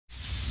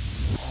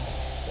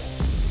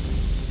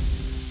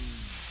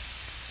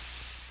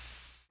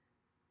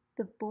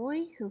The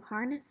Boy Who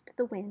Harnessed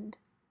the Wind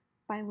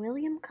by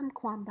William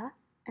Kamkwamba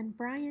and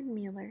Brian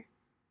Mueller.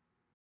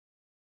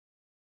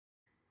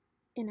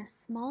 In a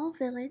small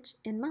village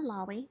in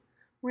Malawi,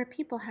 where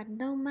people had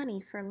no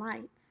money for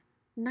lights,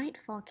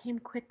 nightfall came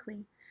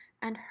quickly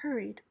and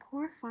hurried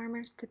poor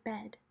farmers to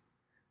bed.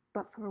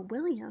 But for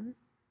William,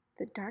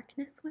 the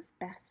darkness was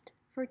best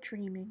for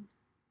dreaming.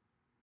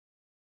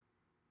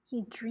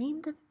 He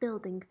dreamed of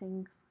building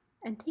things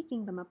and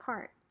taking them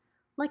apart,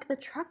 like the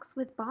trucks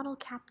with bottle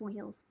cap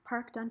wheels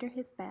parked under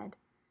his bed,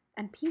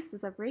 and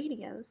pieces of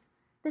radios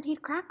that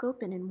he'd crack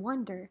open and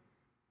wonder,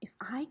 if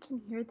I can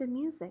hear the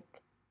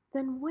music,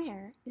 then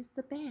where is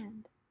the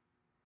band?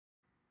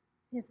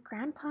 His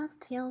grandpa's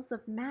tales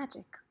of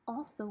magic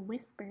also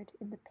whispered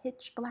in the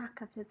pitch black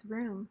of his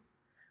room.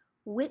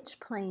 Witch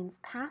planes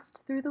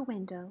passed through the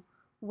window,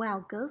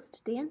 while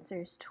ghost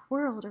dancers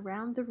twirled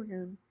around the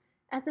room,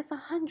 as if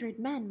 100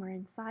 men were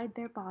inside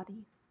their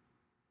bodies.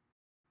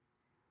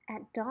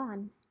 At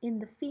dawn, in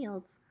the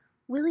fields,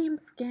 William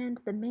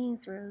scanned the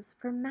maize rows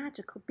for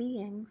magical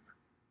beings.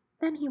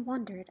 Then he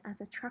wondered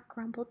as a truck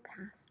rumbled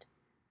past,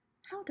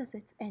 how does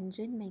its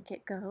engine make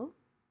it go?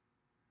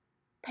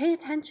 Pay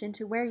attention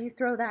to where you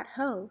throw that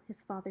hoe,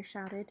 his father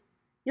shouted.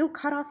 You'll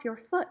cut off your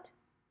foot.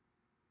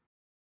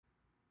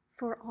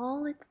 For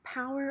all its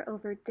power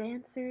over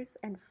dancers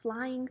and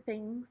flying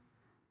things,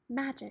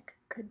 magic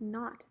could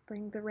not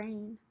bring the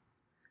rain.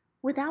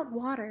 Without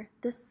water,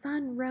 the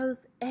sun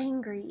rose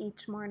angry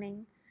each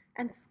morning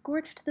and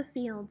scorched the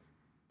fields,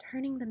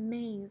 turning the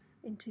maize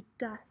into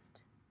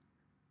dust.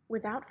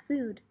 Without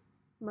food,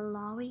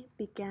 Malawi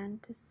began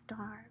to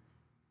starve.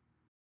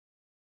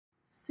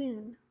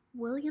 Soon,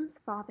 William's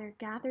father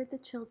gathered the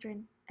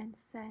children and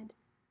said,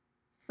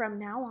 "From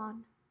now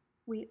on,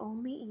 we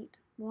only eat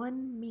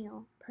 1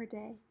 meal per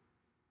day.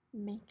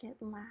 Make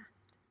it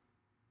last."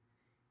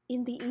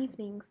 In the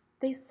evenings,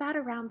 they sat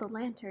around the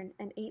lantern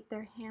and ate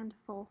their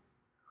handful,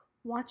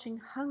 watching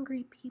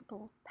hungry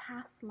people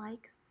pass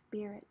like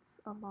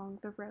spirits along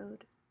the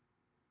road.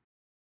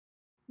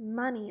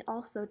 Money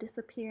also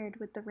disappeared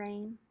with the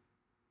rain.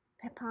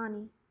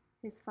 "Pepani,"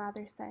 his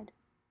father said,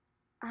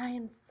 "I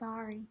am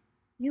sorry.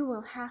 You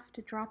will have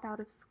to drop out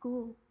of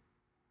school."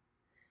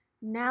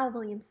 Now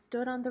William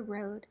stood on the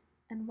road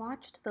and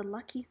watched the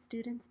lucky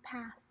students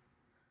pass,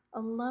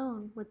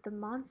 alone with the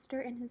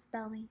monster in his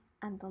belly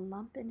and the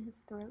lump in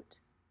his throat.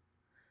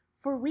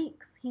 For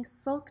weeks he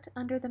sulked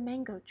under the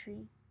mango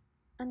tree,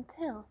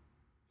 until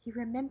he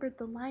remembered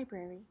the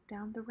library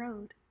down the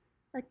road,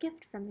 a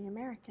gift from the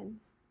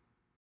Americans.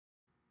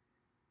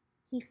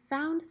 He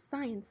found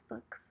science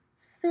books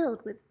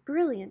filled with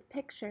brilliant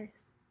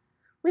pictures.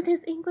 With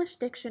his English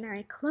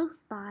dictionary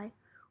close by,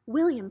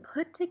 William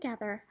put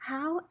together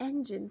how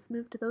engines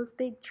moved those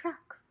big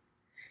trucks,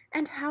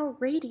 and how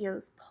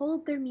radios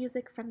pulled their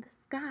music from the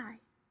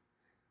sky.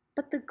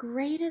 But the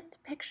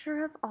greatest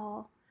picture of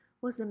all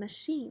was a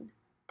machine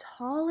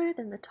taller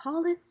than the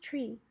tallest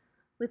tree,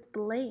 with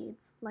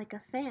blades like a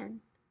fan.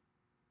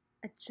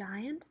 A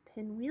giant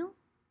pinwheel?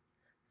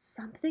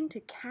 Something to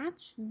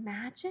catch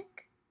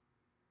magic?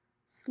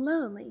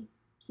 Slowly,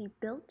 he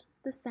built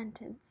the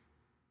sentence.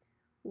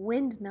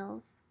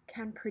 Windmills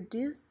can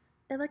produce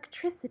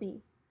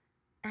electricity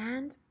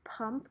and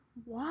pump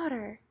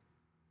water.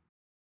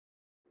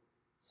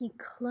 He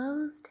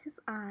closed his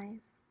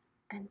eyes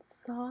and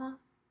saw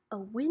a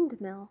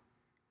windmill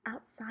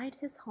outside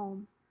his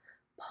home,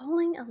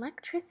 pulling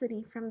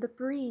electricity from the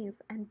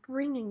breeze and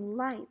bringing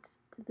light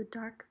to the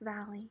dark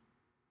valley.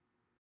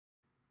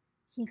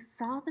 He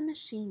saw the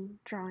machine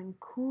drawing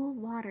cool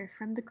water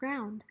from the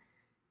ground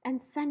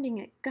and sending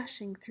it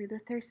gushing through the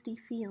thirsty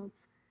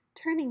fields,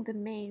 turning the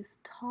maize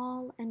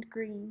tall and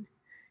green,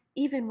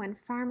 even when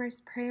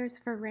farmers' prayers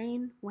for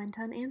rain went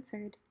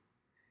unanswered.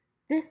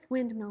 This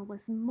windmill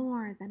was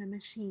more than a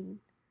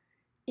machine.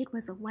 It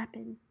was a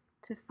weapon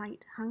to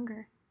fight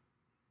hunger.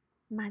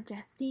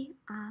 "Majesty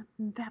a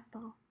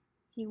Mvepo,"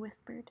 he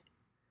whispered.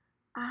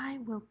 "I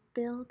will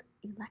build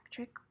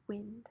electric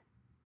wind."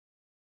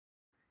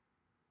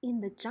 In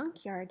the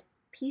junkyard,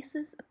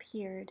 pieces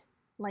appeared,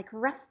 like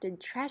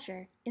rusted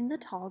treasure in the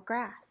tall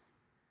grass.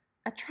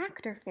 A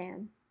tractor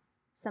fan,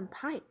 some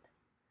pipe,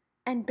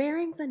 and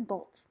bearings and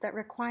bolts that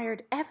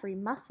required every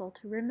muscle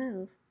to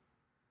remove.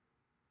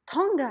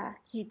 "Tonga!"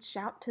 he'd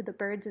shout to the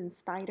birds and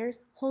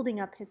spiders,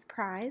 holding up his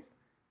prize.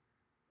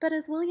 But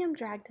as William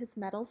dragged his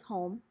metals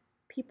home,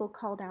 people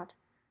called out,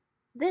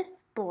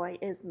 "This boy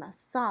is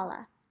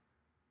masala.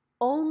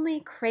 Only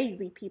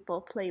crazy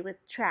people play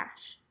with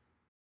trash."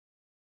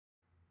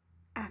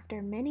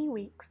 After many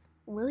weeks,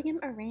 William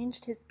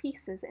arranged his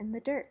pieces in the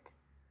dirt.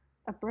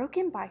 A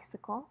broken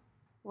bicycle,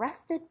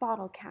 rusted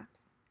bottle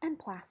caps, and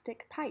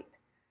plastic pipe.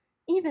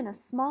 Even a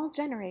small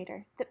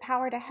generator that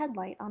powered a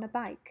headlight on a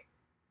bike.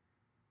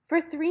 For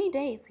 3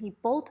 days he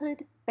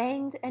bolted,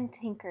 banged, and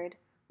tinkered,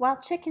 while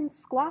chickens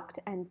squawked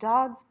and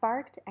dogs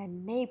barked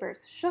and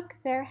neighbors shook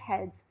their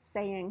heads,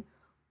 saying,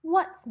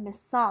 "What's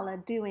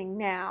Masala doing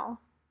now?"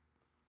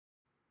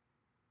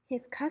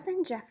 His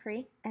cousin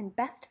Geoffrey and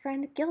best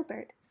friend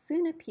Gilbert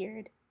soon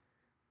appeared.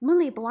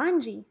 "Muli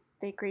Blanji,"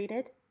 they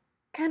greeted.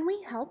 "Can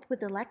we help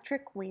with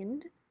electric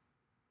wind?"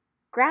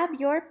 "Grab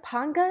your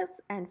pangas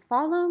and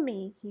follow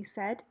me," he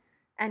said,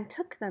 and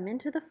took them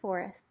into the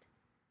forest.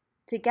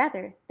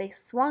 Together they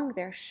swung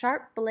their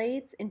sharp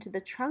blades into the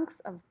trunks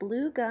of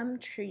blue gum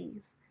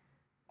trees,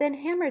 then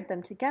hammered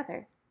them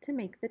together to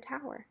make the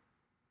tower.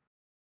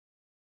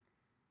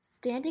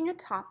 Standing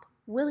atop,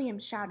 William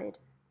shouted,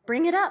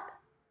 "Bring it up!"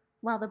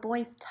 while the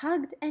boys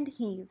tugged and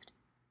heaved.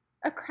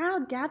 A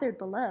crowd gathered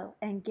below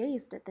and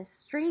gazed at this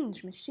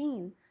strange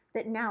machine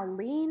that now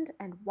leaned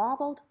and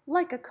wobbled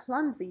like a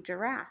clumsy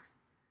giraffe.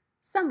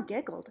 Some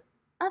giggled,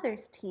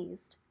 others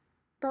teased,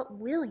 but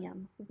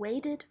William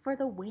waited for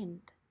the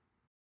wind.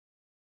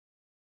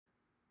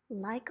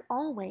 Like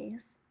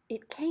always,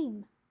 it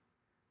came.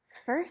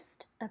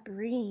 First a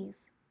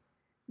breeze,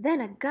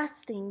 then a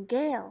gusting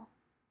gale.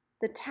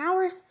 The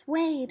tower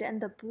swayed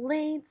and the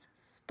blades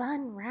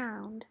spun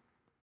round.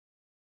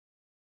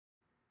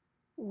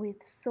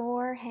 With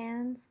sore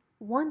hands,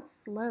 once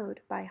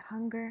slowed by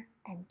hunger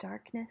and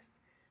darkness,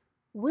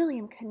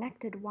 William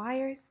connected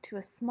wires to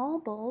a small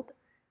bulb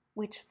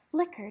which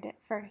flickered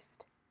at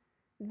first,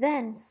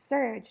 then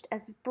surged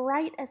as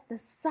bright as the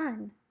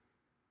sun.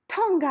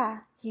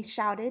 "Tonga!" he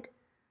shouted.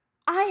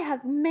 "I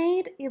have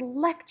made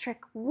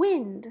electric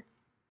wind!"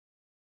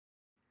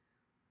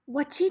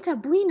 "Wachita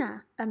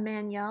buena!" a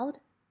man yelled.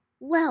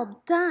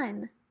 "Well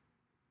done!"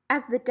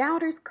 As the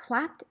doubters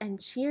clapped and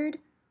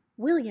cheered,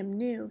 William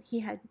knew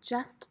he had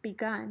just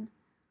begun.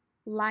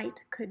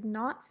 Light could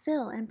not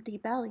fill empty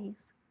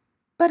bellies,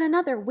 but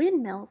another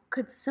windmill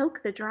could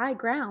soak the dry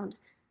ground,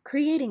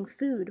 creating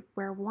food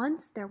where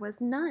once there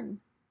was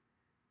none.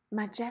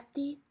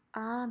 Majesti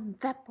a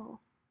mvepo.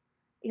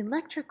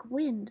 Electric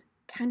wind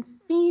can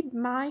feed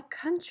my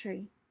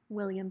country,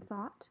 William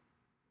thought.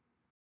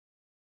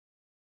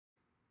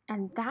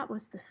 And that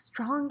was the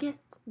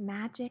strongest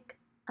magic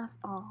of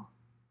all.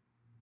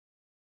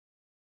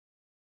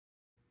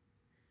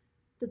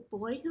 The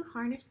Boy Who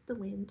Harnessed the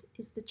Wind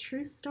is the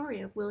true story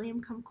of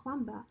William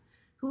Kamkwamba,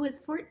 who was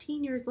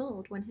 14 years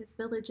old when his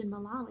village in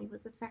Malawi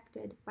was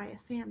affected by a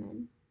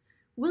famine.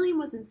 William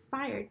was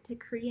inspired to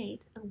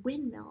create a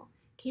windmill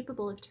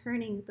capable of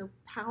turning the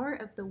power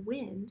of the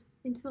wind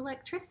into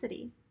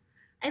electricity.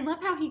 I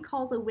love how he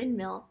calls a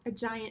windmill a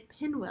giant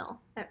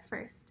pinwheel at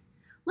first.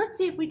 Let's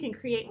see if we can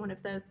create one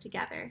of those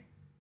together.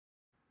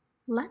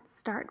 Let's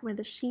start with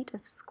a sheet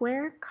of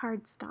square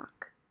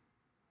cardstock.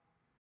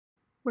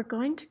 We're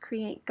going to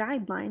create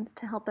guidelines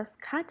to help us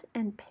cut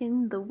and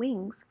pin the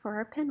wings for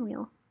our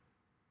pinwheel.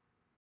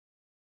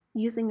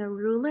 Using a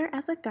ruler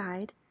as a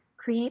guide,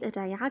 create a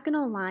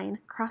diagonal line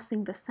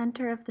crossing the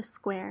center of the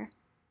square.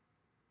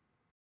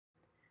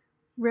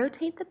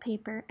 Rotate the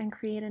paper and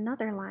create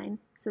another line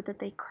so that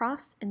they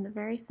cross in the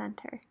very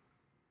center.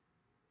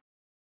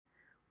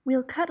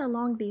 We'll cut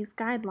along these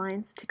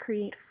guidelines to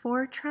create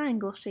 4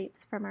 triangle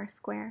shapes from our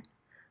square,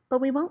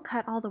 but we won't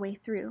cut all the way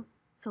through,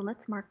 so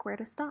let's mark where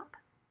to stop.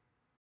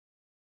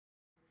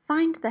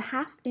 Find the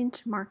 ½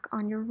 inch mark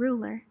on your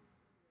ruler.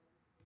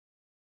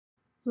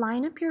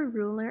 Line up your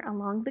ruler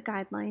along the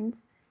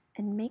guidelines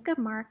and make a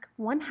mark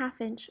 1/2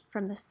 inch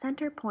from the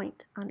center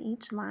point on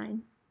each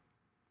line.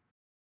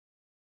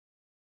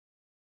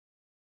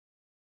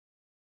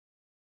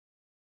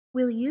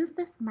 We'll use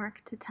this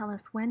mark to tell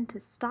us when to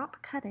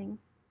stop cutting.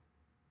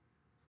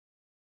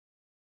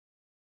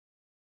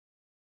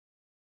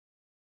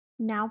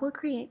 Now we'll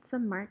create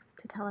some marks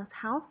to tell us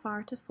how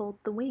far to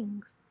fold the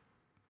wings.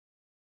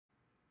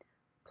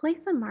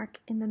 Place a mark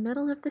in the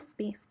middle of the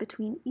space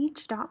between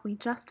each dot we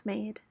just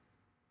made.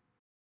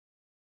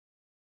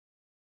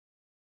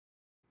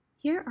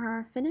 Here are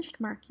our finished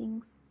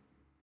markings.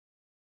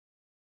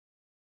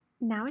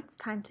 Now it's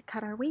time to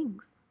cut our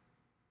wings.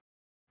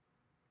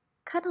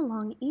 Cut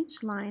along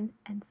each line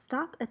and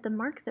stop at the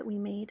mark that we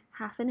made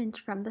 1/2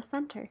 inch from the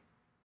center.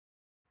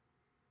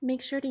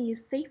 Make sure to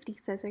use safety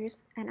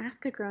scissors and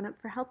ask a grown-up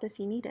for help if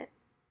you need it.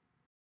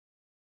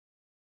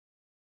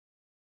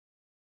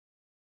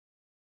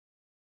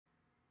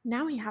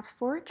 Now we have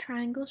 4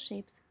 triangle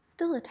shapes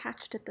still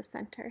attached at the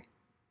center.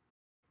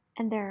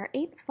 And there are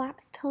 8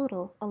 flaps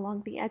total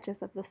along the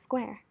edges of the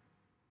square.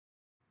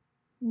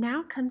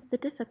 Now comes the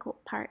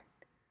difficult part.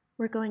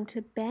 We're going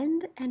to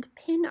bend and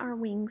pin our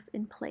wings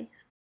in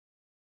place.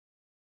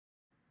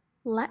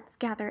 Let's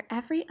gather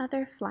every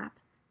other flap,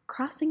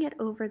 crossing it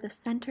over the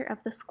center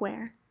of the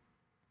square.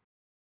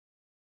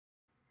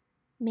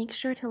 Make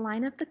sure to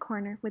line up the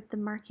corner with the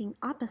marking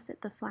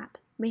opposite the flap,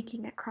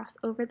 making it cross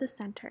over the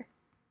center.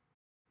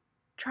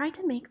 Try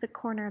to make the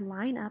corner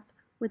line up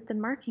with the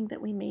marking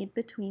that we made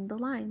between the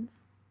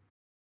lines.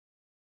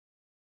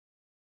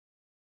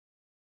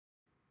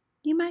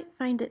 You might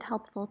find it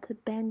helpful to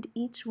bend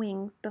each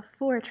wing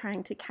before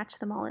trying to catch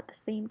them all at the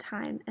same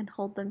time and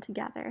hold them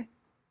together.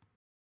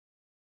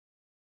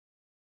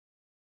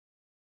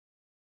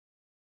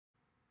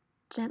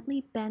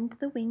 Gently bend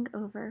the wing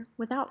over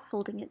without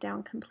folding it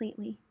down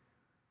completely.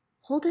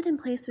 Hold it in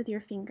place with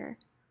your finger.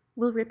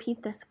 We'll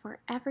repeat this for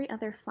every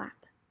other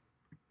flap.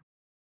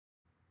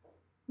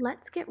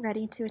 Let's get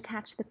ready to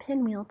attach the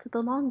pinwheel to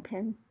the long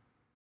pin.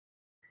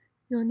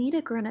 You'll need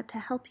a grown-up to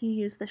help you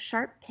use the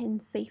sharp pin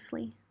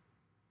safely.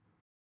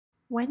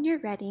 When you're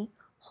ready,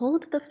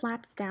 hold the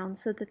flaps down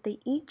so that they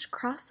each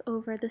cross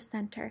over the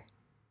center.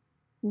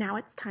 Now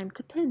it's time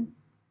to pin.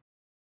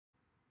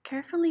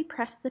 Carefully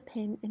press the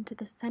pin into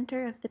the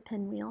center of the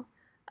pinwheel,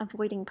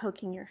 avoiding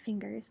poking your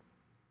fingers.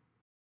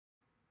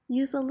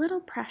 Use a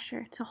little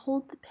pressure to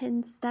hold the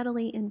pin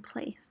steadily in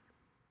place.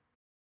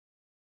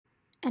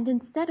 And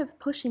instead of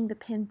pushing the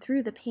pin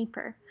through the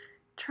paper,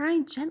 try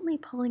gently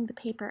pulling the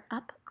paper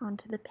up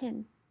onto the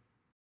pin.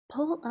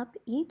 Pull up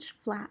each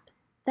flap,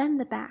 then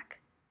the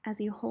back,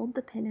 as you hold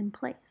the pin in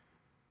place.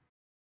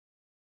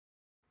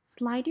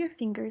 Slide your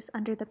fingers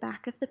under the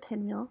back of the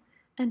pinwheel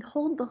and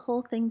hold the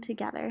whole thing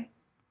together.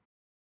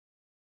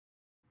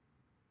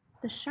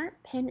 The sharp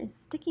pin is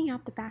sticking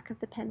out the back of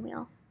the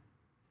pinwheel.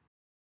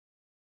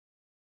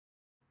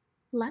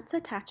 Let's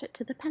attach it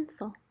to the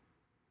pencil.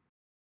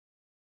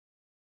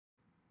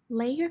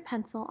 Lay your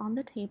pencil on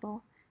the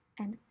table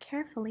and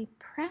carefully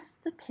press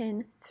the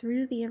pin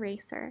through the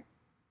eraser.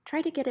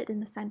 Try to get it in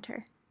the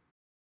center.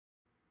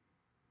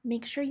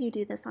 Make sure you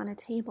do this on a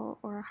table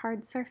or a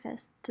hard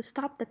surface to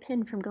stop the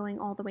pin from going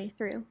all the way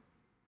through.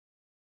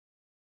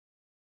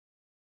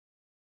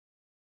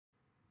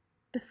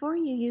 Before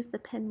you use the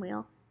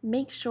pinwheel,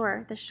 make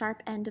sure the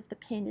sharp end of the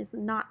pin is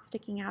not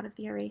sticking out of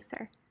the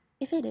eraser.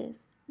 If it is,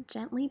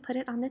 gently put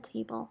it on the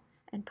table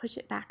and push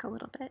it back a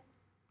little bit.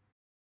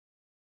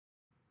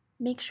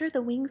 Make sure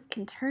the wings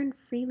can turn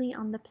freely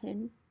on the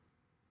pin.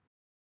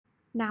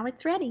 Now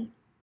it's ready!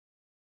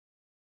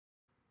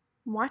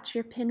 Watch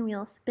your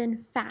pinwheel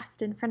spin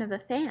fast in front of a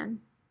fan.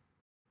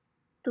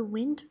 The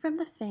wind from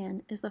the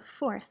fan is a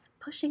force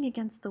pushing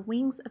against the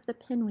wings of the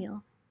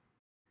pinwheel.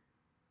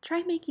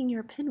 Try making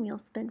your pinwheel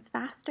spin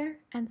faster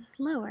and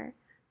slower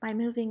by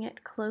moving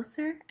it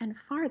closer and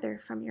farther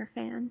from your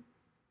fan.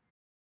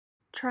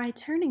 Try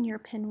turning your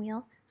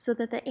pinwheel so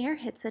that the air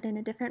hits it in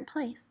a different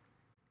place.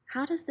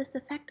 How does this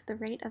affect the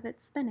rate of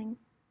its spinning?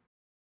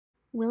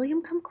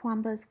 William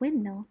Kamkwamba's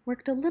windmill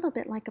worked a little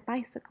bit like a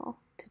bicycle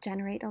to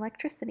generate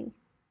electricity.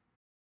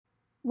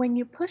 When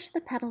you push the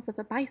pedals of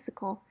a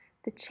bicycle,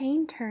 the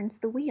chain turns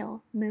the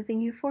wheel,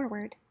 moving you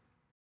forward.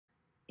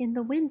 In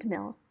the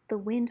windmill, the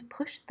wind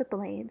pushed the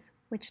blades,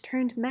 which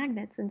turned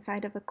magnets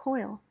inside of a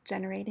coil,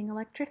 generating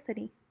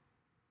electricity.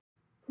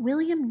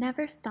 William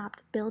never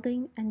stopped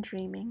building and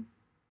dreaming.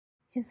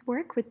 His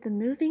work with the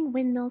Moving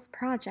Windmills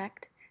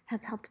Project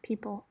has helped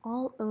people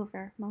all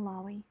over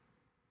Malawi.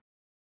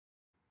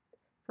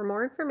 For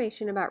more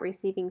information about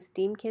receiving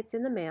STEAM kits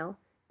in the mail,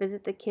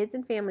 visit the Kids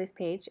and Families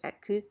page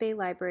at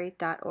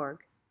coosbaylibrary.org.